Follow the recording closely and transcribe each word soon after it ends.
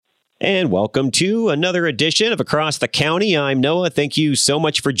And welcome to another edition of Across the County. I'm Noah. Thank you so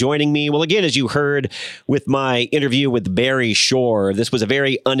much for joining me. Well, again, as you heard with my interview with Barry Shore, this was a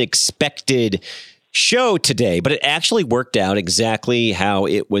very unexpected show today, but it actually worked out exactly how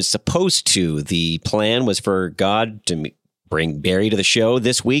it was supposed to. The plan was for God to bring Barry to the show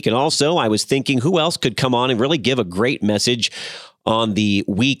this week. And also, I was thinking who else could come on and really give a great message on the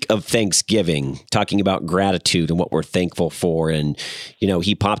week of Thanksgiving, talking about gratitude and what we're thankful for. And,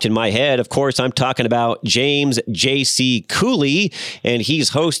 he popped in my head. Of course, I'm talking about James J.C. Cooley, and he's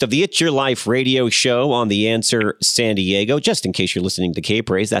host of the It's Your Life radio show on The Answer San Diego. Just in case you're listening to Cape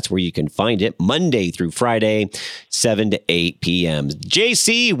Rays, that's where you can find it Monday through Friday, 7 to 8 p.m.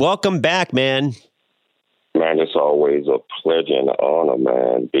 JC, welcome back, man. Man, it's always a pleasure and an honor,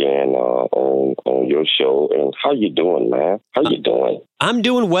 man, being on your show. And how you doing, man? How you doing? I'm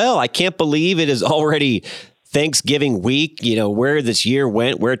doing well. I can't believe it is already Thanksgiving week. Where this year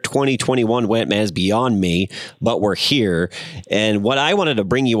went, where 2021 went, man, is beyond me, but we're here. And what I wanted to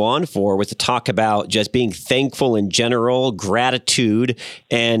bring you on for was to talk about just being thankful in general, gratitude,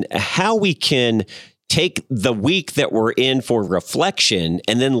 and how we can take the week that we're in for reflection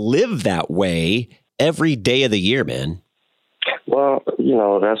and then live that way every day of the year, man. Well,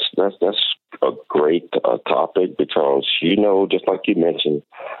 that's a great topic because, just like you mentioned,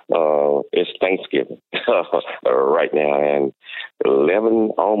 it's Thanksgiving right now, and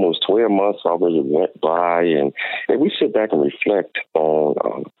 11, almost 12 months already went by, and we sit back and reflect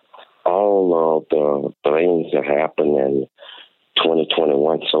on all of the things that happened in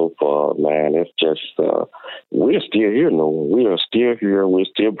 2021 so far, man. It's just, we're still here, Noah. We are still here. We're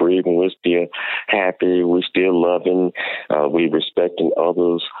still breathing. We're still happy. We're still loving. We're respecting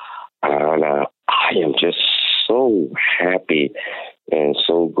others. And I am just so happy and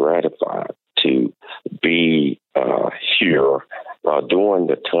so gratified to be here during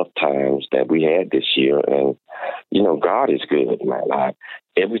the tough times that we had this year. And, God is good, man.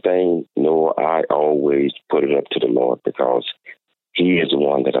 Everything, I always put it up to the Lord because He is the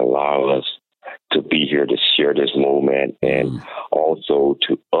one that allows us to be here to share this moment and also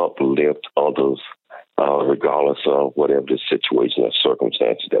to uplift others, regardless of whatever the situation or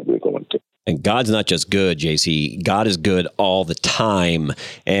circumstances that we're going through. And God's not just good, JC. God is good all the time.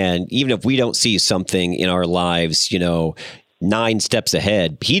 And even if we don't see something in our lives, 9 steps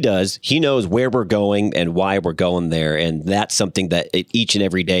ahead, He does. He knows where we're going and why we're going there. And that's something that each and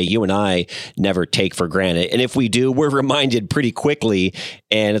every day you and I never take for granted. And if we do, we're reminded pretty quickly.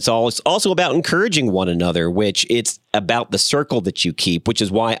 And it's also about encouraging one another, which it's about the circle that you keep, which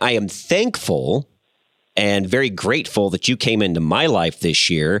is why I am thankful and very grateful that you came into my life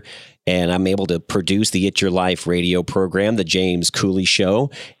this year. And I'm able to produce the It's Your Life radio program, the James Cooley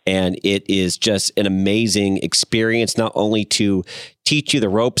Show. And it is just an amazing experience, not only to teach you the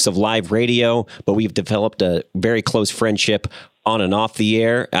ropes of live radio, but we've developed a very close friendship on and off the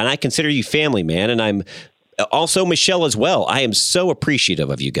air. And I consider you family, man. And I'm also Michelle as well. I am so appreciative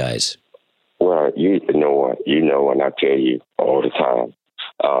of you guys. Well, and I tell you all the time,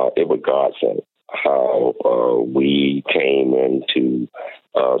 it was God sent. How we came into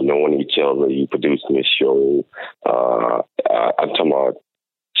knowing each other. You produced this show. I'm talking about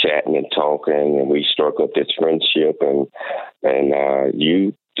chatting and talking, and we struck up this friendship. And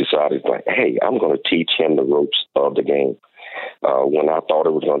you decided, like, hey, I'm going to teach him the ropes of the game. When I thought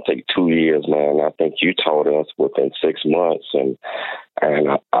it was going to take 2 years, man, I think you taught us within 6 months, and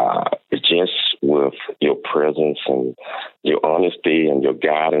just with your presence and your honesty and your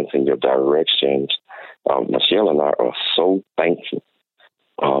guidance and your directions, Michelle and I are so thankful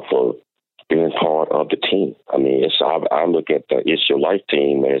for being part of the team. I mean, I look at the It's Your Life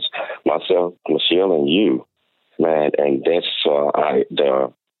team as myself, Michelle, and you, man, and that's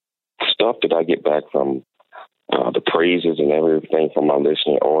the stuff that I get back from the praises and everything from my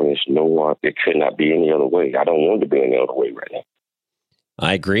listening audience. It could not be any other way. I don't want it to be any other way right now.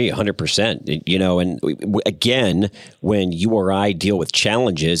 I agree 100%. And again, when you or I deal with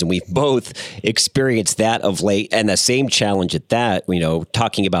challenges, and we've both experienced that of late, and the same challenge at that,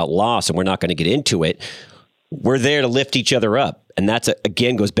 talking about loss, and we're not going to get into it, we're there to lift each other up. And that's,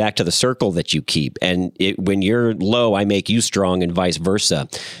 again, goes back to the circle that you keep. And when you're low, I make you strong, and vice versa.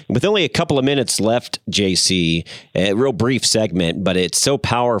 With only a couple of minutes left, JC, a real brief segment, but it's so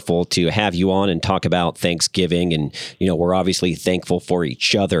powerful to have you on and talk about Thanksgiving. And, we're obviously thankful for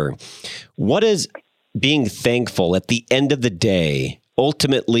each other. What does being thankful at the end of the day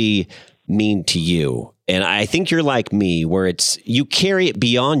ultimately mean to you? And I think you're like me, where it's you carry it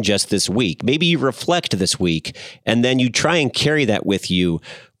beyond just this week. Maybe you reflect this week, and then you try and carry that with you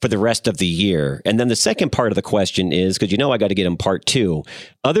for the rest of the year. And then the second part of the question is, because I got to get in part two,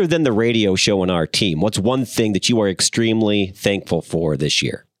 other than the radio show and our team, what's one thing that you are extremely thankful for this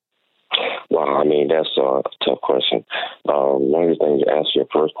year? Well, I mean, that's a tough question. One of the things to answer your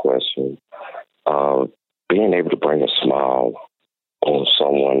first question, being able to bring a smile on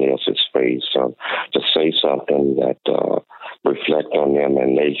someone else's face, to say something that reflect on them,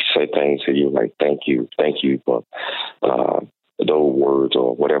 and they say things to you like, thank you for those words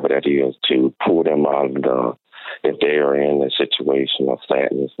or whatever that is, to pull them out of if they are in a situation of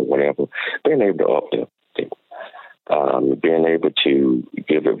sadness or whatever, being able to uplift them, being able to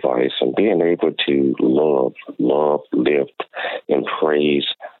give advice, and being able to love, lift, and praise,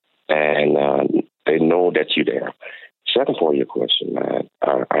 and they know that you're there. Second part of your question, man,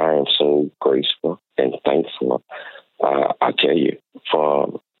 I am so grateful and thankful, I tell you,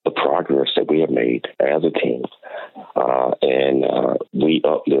 for the progress that we have made as a team. And we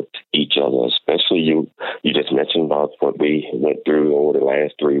uplift each other, especially you. You just mentioned about what we went through over the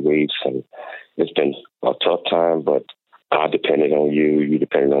last 3 weeks, and it's been a tough time, but I depended on you. You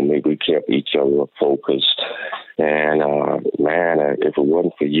depended on me. We kept each other focused. And, man, if it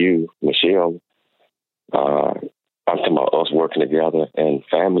wasn't for you, Michelle, I'm talking about us working together and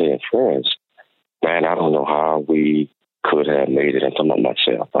family and friends, man, I don't know how we could have made it. I'm talking about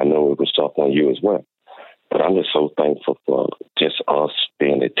myself. I know it was tough on you as well. But I'm just so thankful for just us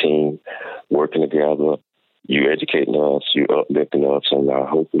being a team, working together, you educating us, you uplifting us, and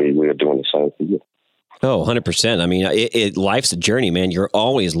hopefully we're doing the same for you. Oh, 100%. I mean, life's a journey, man. You're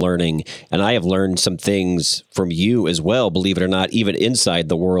always learning. And I have learned some things from you as well, believe it or not, even inside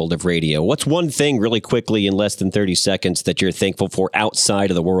the world of radio. What's one thing really quickly in less than 30 seconds that you're thankful for outside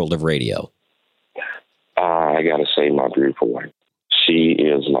of the world of radio? I got to say my beautiful wife. She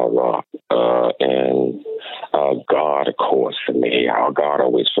is my rock. And God, of course, for me, our God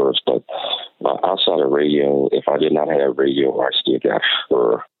always first. But outside of radio, if I did not have radio, I still got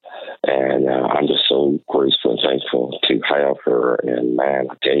her. And I'm just so grateful and thankful to have her. And, man,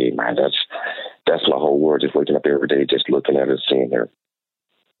 I tell you, man, that's my whole world, just waking up every day, just looking at her, seeing her.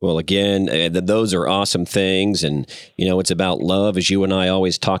 Well, again, those are awesome things. And, it's about love, as you and I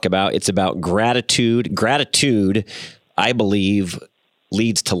always talk about. It's about gratitude. Gratitude, I believe,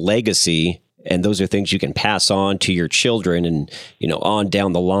 leads to legacy. And those are things you can pass on to your children and, on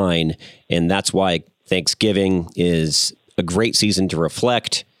down the line. And that's why Thanksgiving is a great season to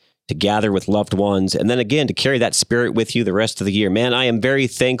reflect, to gather with loved ones, and then again, to carry that spirit with you the rest of the year. Man, I am very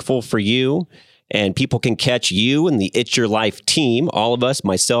thankful for you, and people can catch you and the It's Your Life team, all of us,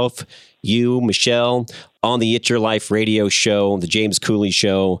 myself, you, Michelle, on the It's Your Life radio show, the James Cooley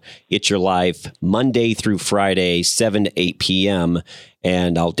Show, It's Your Life, Monday through Friday, 7 to 8 p.m.,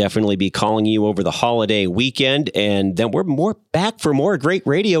 and I'll definitely be calling you over the holiday weekend, and then we're back for more great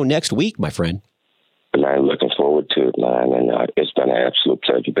radio next week, my friend. And I'm looking forward to it, man. And it's been an absolute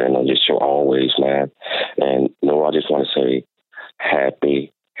pleasure being on this show always, man. And I just want to say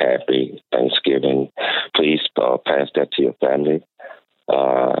happy Thanksgiving. Please pass that to your family.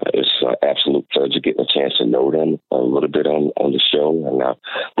 It's an absolute pleasure getting a chance to know them a little bit on the show. And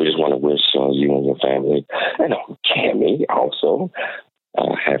we just want to wish you and your family, and Cammy also,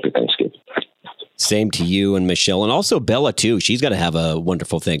 happy Thanksgiving. Same to you and Michelle, and also Bella, too. She's got to have a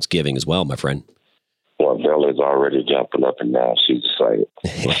wonderful Thanksgiving as well, my friend. Well, Bella's already jumping up and down. She's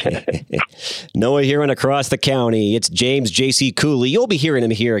excited. Noah here and across the county. It's James J.C. Cooley. You'll be hearing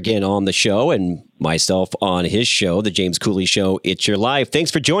him here again on the show, and myself on his show, the James Cooley Show, It's Your Life. Thanks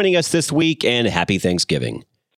for joining us this week, and happy Thanksgiving.